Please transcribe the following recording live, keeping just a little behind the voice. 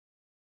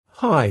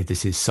Hi,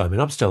 this is Simon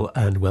Upstall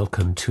and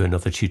welcome to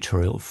another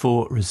tutorial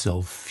for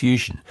Resolve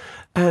Fusion.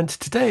 And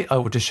today I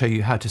want to show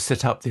you how to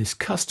set up this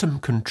custom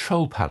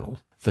control panel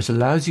that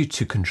allows you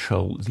to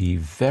control the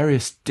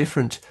various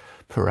different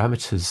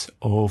parameters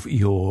of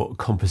your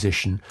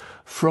composition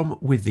from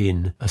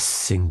within a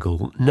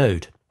single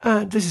node.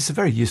 And this is a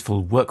very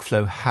useful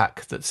workflow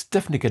hack that's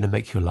definitely going to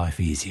make your life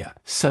easier.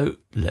 So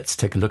let's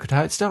take a look at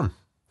how it's done.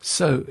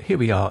 So here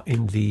we are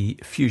in the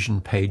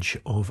Fusion page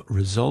of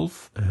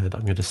Resolve, and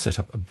I'm going to set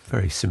up a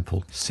very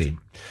simple scene.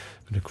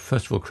 I'm going to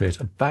first of all create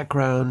a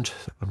background.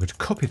 I'm going to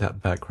copy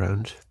that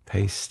background,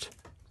 paste.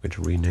 I'm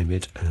going to rename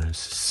it as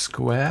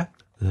square.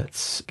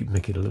 Let's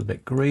make it a little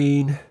bit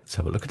green. Let's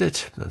have a look at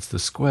it. That's the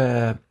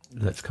square.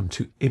 Let's come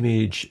to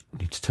image. We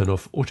need to turn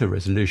off auto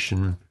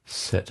resolution,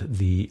 set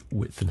the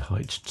width and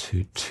height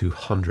to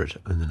 200,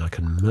 and then I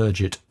can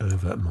merge it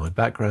over my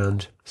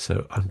background.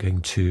 So I'm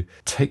going to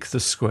take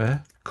the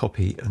square,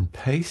 copy and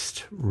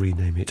paste,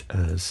 rename it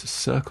as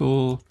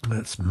circle.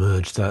 Let's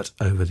merge that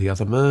over the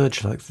other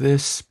merge like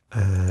this,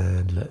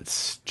 and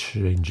let's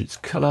change its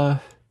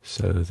color.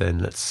 So then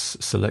let's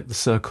select the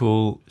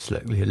circle,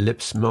 select the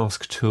ellipse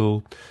mask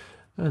tool,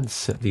 and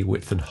set the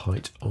width and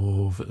height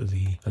of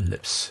the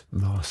ellipse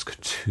mask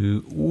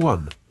to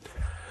 1.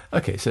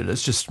 Okay, so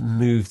let's just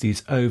move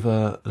these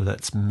over.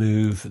 Let's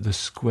move the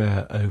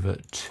square over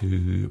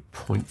to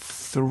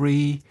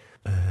 0.3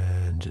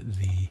 and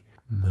the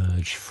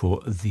merge for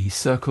the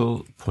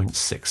circle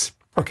 0.6.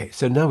 Okay,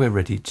 so now we're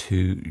ready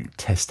to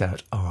test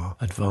out our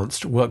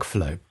advanced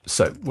workflow.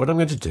 So what I'm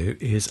going to do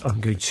is I'm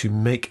going to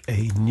make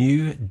a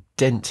new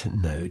dent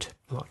node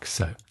like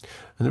so.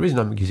 And the reason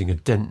I'm using a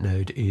dent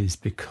node is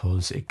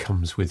because it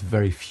comes with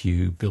very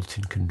few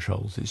built-in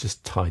controls. It's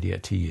just tidier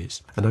to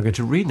use. And I'm going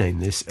to rename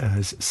this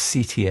as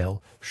CTL,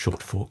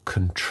 short for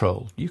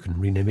control. You can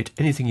rename it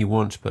anything you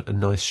want, but a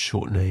nice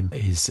short name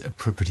is a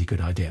pretty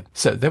good idea.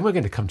 So then we're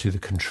going to come to the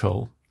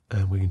control,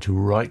 and we're going to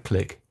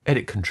right-click,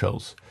 edit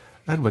controls,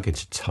 and we're going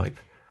to type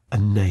a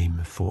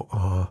name for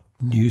our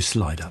new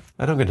slider.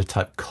 And I'm going to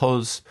type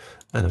COS,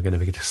 and I'm going to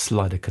make it a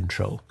slider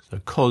control. So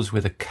COS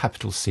with a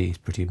capital C is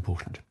pretty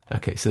important.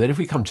 Okay, so then if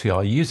we come to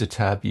our user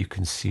tab, you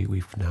can see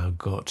we've now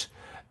got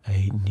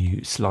a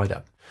new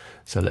slider.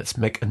 So let's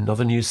make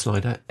another new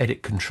slider,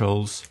 edit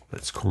controls.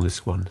 Let's call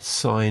this one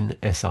Sin,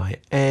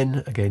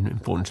 S-I-N. Again,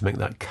 important to make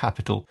that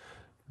capital,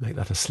 make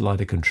that a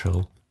slider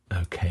control.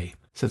 Okay.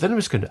 So then I'm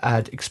just going to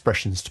add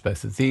expressions to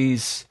both of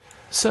these.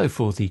 So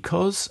for the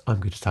COS, I'm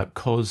going to type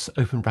COS,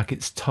 open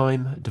brackets,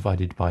 time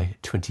divided by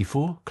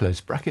 24, close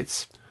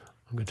brackets.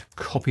 I'm going to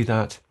copy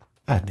that,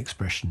 add an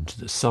expression to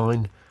the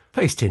sign,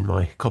 paste in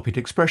my copied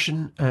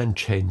expression, and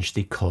change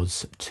the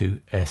COS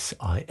to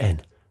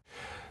SIN.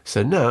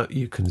 So now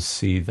you can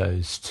see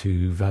those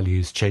two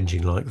values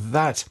changing like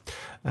that,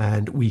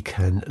 and we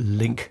can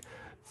link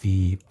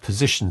the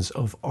positions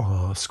of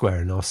our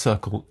square and our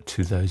circle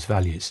to those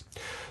values.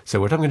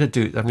 So what I'm going to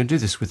do, I'm going to do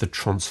this with a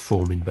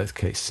transform in both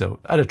cases. So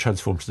add a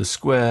transform to the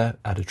square,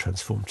 add a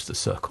transform to the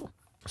circle.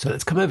 So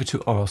let's come over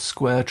to our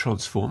square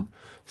transform,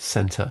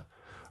 center,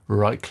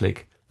 right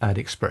click, add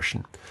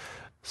expression.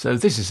 So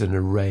this is an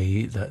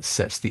array that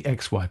sets the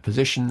XY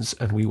positions,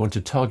 and we want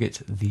to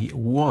target the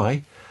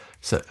Y.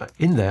 So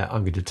in there,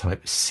 I'm going to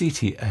type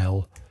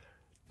CTL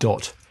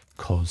dot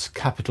COS,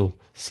 capital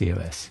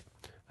COS.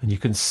 And you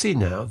can see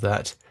now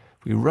that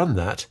if we run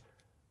that,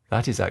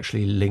 that is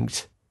actually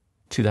linked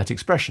to that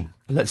expression.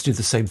 Let's do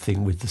the same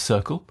thing with the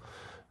circle.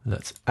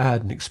 Let's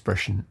add an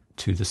expression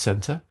to the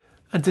center.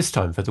 And this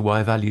time for the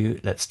Y value,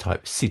 let's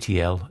type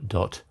CTL.SIN,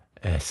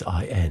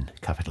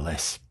 capital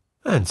S.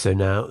 And so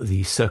now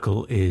the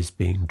circle is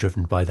being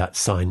driven by that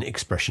sign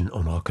expression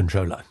on our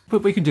controller.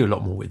 But we can do a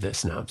lot more with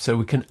this now. So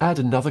we can add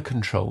another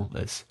control.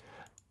 Let's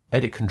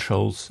edit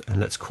controls, and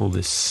let's call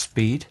this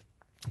speed.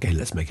 Okay,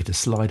 let's make it a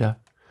slider.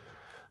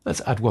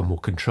 Let's add one more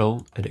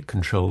control, edit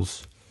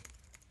controls,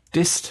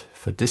 dist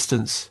for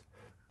distance,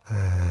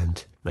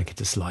 and make it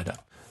a slider.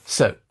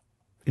 So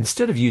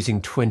instead of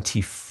using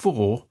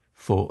 24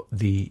 for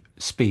the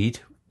speed,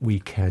 we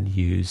can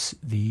use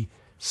the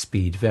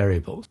speed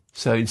variable.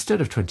 So instead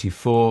of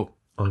 24,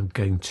 I'm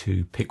going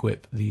to pick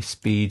whip the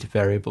speed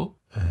variable,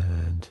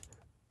 and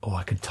or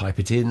I could type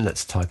it in.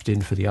 Let's type it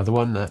in for the other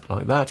one,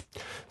 like that.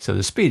 So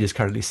the speed is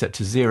currently set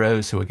to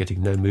 0, so we're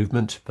getting no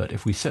movement. But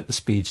if we set the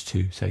speed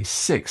to, say,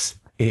 6,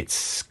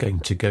 it's going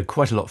to go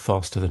quite a lot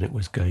faster than it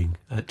was going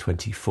at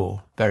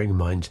 24. Bearing in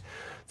mind,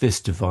 this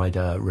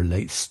divider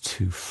relates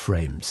to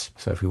frames.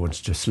 So if we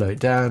wanted to slow it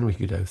down, we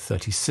could go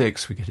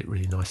 36, we get it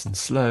really nice and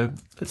slow.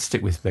 Let's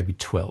stick with maybe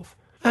 12.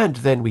 And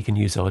then we can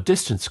use our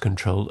distance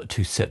control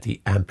to set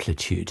the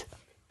amplitude.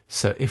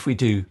 So if we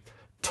do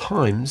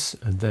times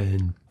and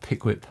then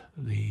pick whip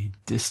the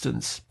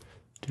distance,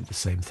 do the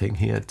same thing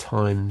here,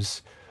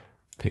 times,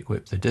 pick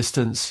whip the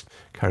distance.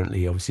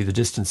 Currently, obviously, the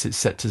distance is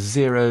set to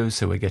 0,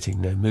 so we're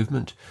getting no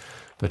movement.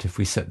 But if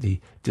we set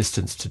the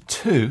distance to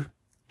 2,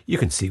 you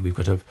can see we've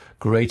got a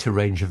greater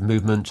range of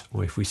movement.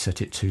 Or if we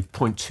set it to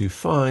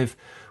 0.25,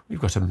 we've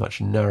got a much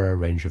narrower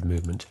range of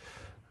movement.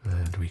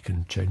 And we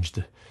can change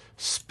the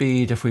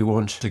speed if we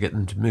want to get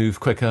them to move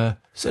quicker.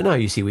 So now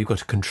you see we've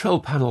got a control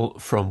panel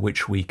from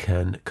which we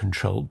can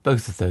control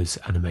both of those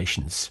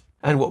animations.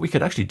 And what we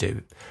could actually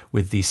do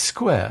with the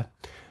square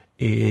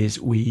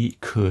is we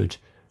could,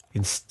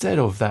 instead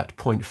of that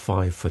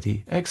 0.5 for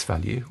the X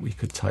value, we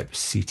could type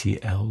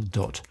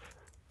ctl.sine.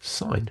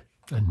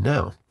 And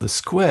now the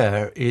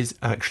square is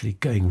actually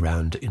going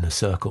round in a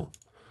circle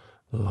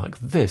like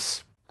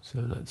this. So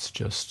let's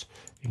just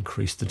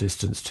increase the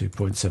distance to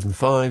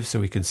 0.75 so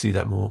we can see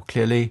that more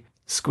clearly.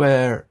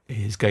 Square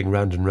is going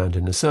round and round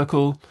in a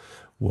circle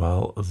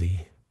while the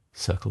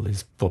circle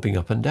is bobbing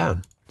up and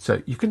down.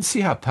 So you can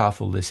see how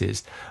powerful this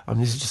is. I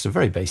mean, this is just a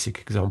very basic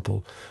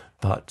example,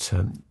 but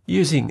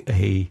using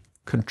a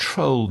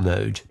control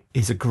node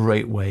is a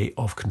great way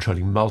of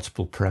controlling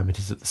multiple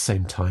parameters at the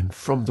same time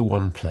from the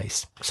one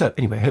place. So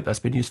anyway, I hope that's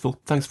been useful.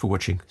 Thanks for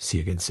watching. See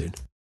you again soon.